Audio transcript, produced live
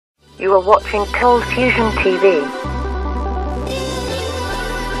You are watching Cold Fusion TV.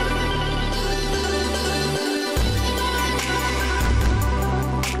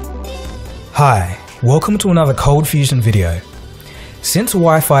 Hi, welcome to another Cold Fusion video. Since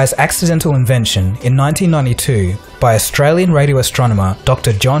Wi-Fi's accidental invention in 1992 by Australian radio astronomer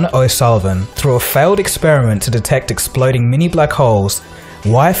Dr. John O'Sullivan through a failed experiment to detect exploding mini black holes,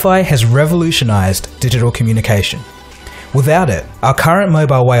 Wi-Fi has revolutionized digital communication. Without it, our current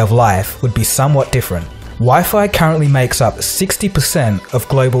mobile way of life would be somewhat different. Wi-Fi currently makes up 60% of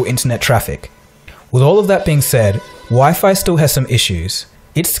global internet traffic. With all of that being said, Wi-Fi still has some issues.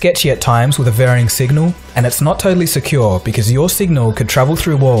 It's sketchy at times with a varying signal, and it's not totally secure because your signal could travel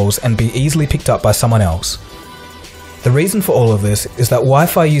through walls and be easily picked up by someone else. The reason for all of this is that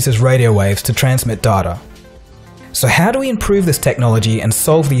Wi-Fi uses radio waves to transmit data. So how do we improve this technology and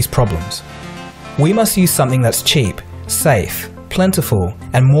solve these problems? We must use something that's cheap, safe, plentiful,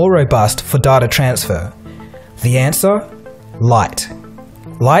 and more robust for data transfer. The answer? Light.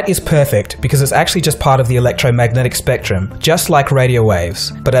 Light is perfect because it's actually just part of the electromagnetic spectrum, just like radio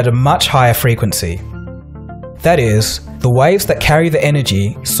waves, but at a much higher frequency. That is, the waves that carry the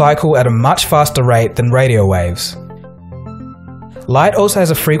energy cycle at a much faster rate than radio waves. Light also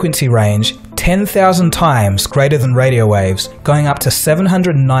has a frequency range 10,000 times greater than radio waves, going up to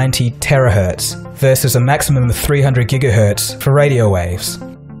 790 terahertz versus a maximum of 300 gigahertz for radio waves.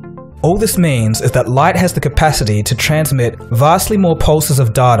 All this means is that light has the capacity to transmit vastly more pulses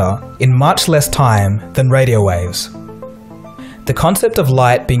of data in much less time than radio waves. The concept of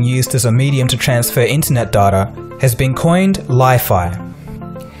light being used as a medium to transfer internet data has been coined LiFi.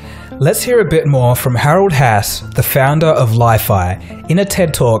 Let's hear a bit more from Harold Haas, the founder of LiFi, in a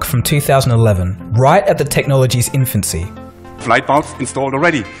TED Talk from 2011, right at the technology's infancy. Light bulbs installed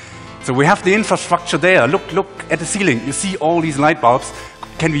already. So we have the infrastructure there. Look at the ceiling. You see all these light bulbs.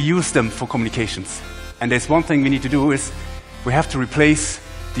 Can we use them for communications? And there's one thing we need to do is we have to replace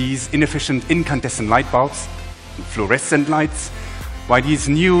these inefficient incandescent light bulbs, fluorescent lights, by these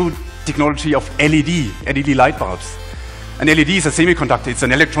new technology of LED light bulbs. An LED is a semiconductor, it's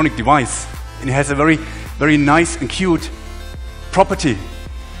an electronic device, and it has a very, very nice and cute property.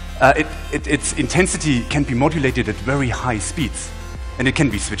 Its intensity can be modulated at very high speeds, and it can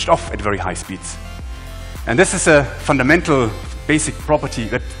be switched off at very high speeds. And this is a fundamental basic property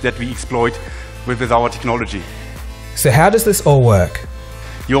that we exploit with our technology. So how does this all work?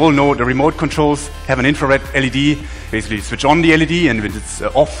 You all know the remote controls have an infrared LED. Basically, you switch on the LED, and when it's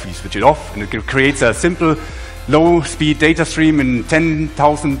off, you switch it off, and it creates a simple low-speed data stream in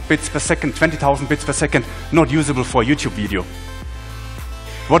 10,000 bits per second, 20,000 bits per second, not usable for a YouTube video.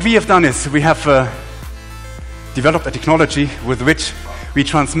 What we have done is we have developed a technology with which we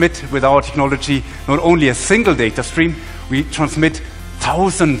transmit with our technology not only a single data stream, we transmit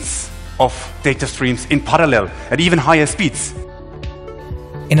thousands of data streams in parallel at even higher speeds.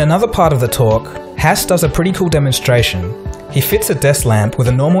 In another part of the talk, Haas does a pretty cool demonstration. He fits a desk lamp with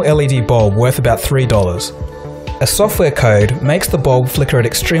a normal LED bulb worth about $3. A software code makes the bulb flicker at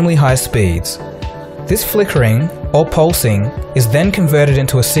extremely high speeds. This flickering, or pulsing, is then converted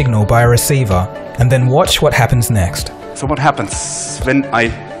into a signal by a receiver, and then watch what happens next. So what happens when I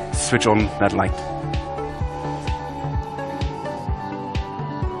switch on that light?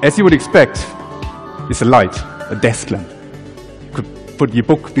 As you would expect, it's a light, a desk lamp. You could put your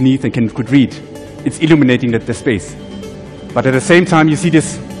book beneath and could read. It's illuminating the space. But at the same time, you see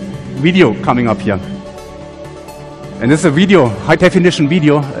this video coming up here. And this is a video, high-definition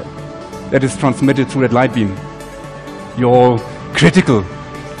video, that is transmitted through that light beam. You're all critical.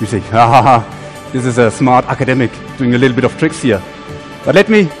 You say, ha ha ha, this is a smart academic doing a little bit of tricks here. But let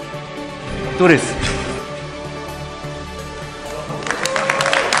me do this.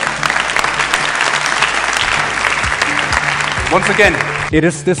 Once again, it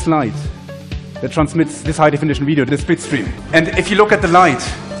is this light that transmits this high-definition video, this bit stream. And if you look at the light,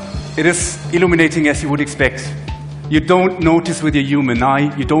 it is illuminating as you would expect. You don't notice with your human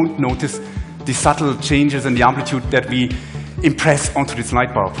eye, you don't notice the subtle changes in the amplitude that we impress onto this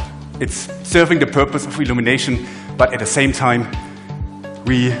light bulb. It's serving the purpose of illumination, but at the same time,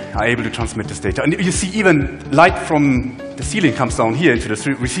 we are able to transmit this data. And you see even light from the ceiling comes down here into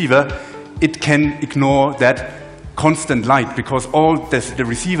the receiver. It can ignore that constant light because all the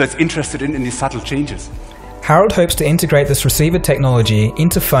receiver is interested in these subtle changes. Harold hopes to integrate this receiver technology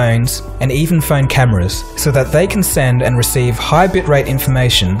into phones and even phone cameras so that they can send and receive high bitrate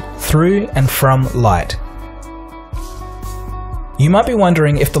information through and from light. You might be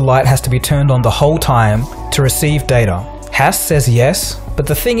wondering if the light has to be turned on the whole time to receive data. Haas says yes, But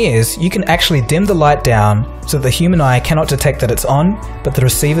the thing is, you can actually dim the light down so that the human eye cannot detect that it's on, but the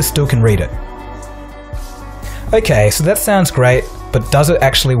receiver still can read it. Okay, so that sounds great, but does it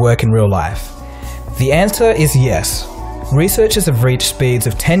actually work in real life? The answer is yes. Researchers have reached speeds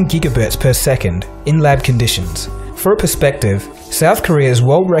of 10 gigabits per second in lab conditions. For a perspective, South Korea's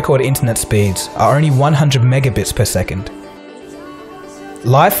world record internet speeds are only 100 megabits per second.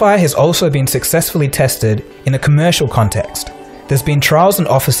 LiFi has also been successfully tested in a commercial context. There's been trials in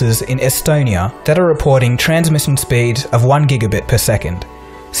offices in Estonia that are reporting transmission speeds of 1 gigabit per second,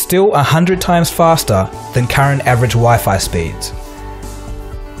 still 100 times faster than current average Wi-Fi speeds.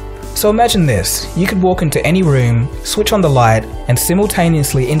 So imagine this, you could walk into any room, switch on the light, and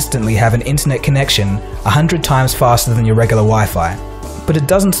simultaneously instantly have an internet connection 100 times faster than your regular Wi-Fi. But it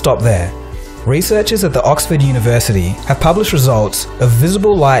doesn't stop there. Researchers at the Oxford University have published results of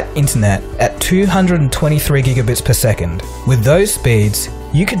visible light internet at 223 gigabits per second. With those speeds,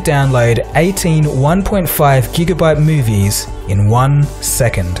 you could download 18 1.5 gigabyte movies in 1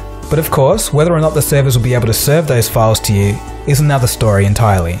 second. But of course, whether or not the servers will be able to serve those files to you is another story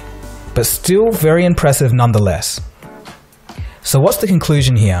entirely. But still very impressive nonetheless. So what's the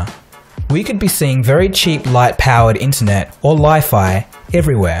conclusion here? We could be seeing very cheap light-powered internet or Li-Fi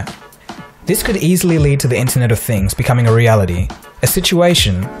everywhere. This could easily lead to the Internet of Things becoming a reality, a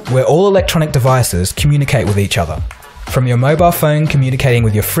situation where all electronic devices communicate with each other. From your mobile phone communicating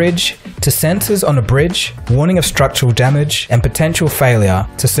with your fridge, to sensors on a bridge, warning of structural damage and potential failure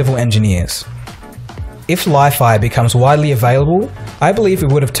to civil engineers. If Li-Fi becomes widely available, I believe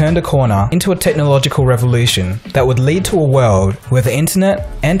we would have turned a corner into a technological revolution that would lead to a world where the internet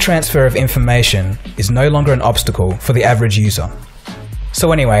and transfer of information is no longer an obstacle for the average user.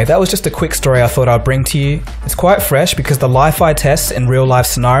 So anyway, that was just a quick story I thought I'd bring to you. It's quite fresh because the Li-Fi tests in real life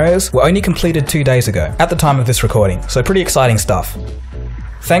scenarios were only completed 2 days ago, at the time of this recording, so pretty exciting stuff.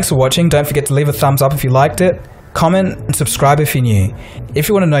 Thanks for watching, don't forget to leave a thumbs up if you liked it, comment and subscribe if you're new. If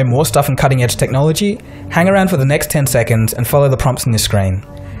you want to know more stuff on cutting edge technology, hang around for the next 10 seconds and follow the prompts on your screen.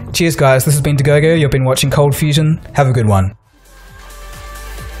 Cheers guys, this has been Dagogo, you've been watching Cold Fusion, have a good one.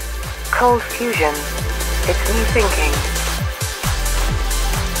 Cold Fusion. It's new thinking.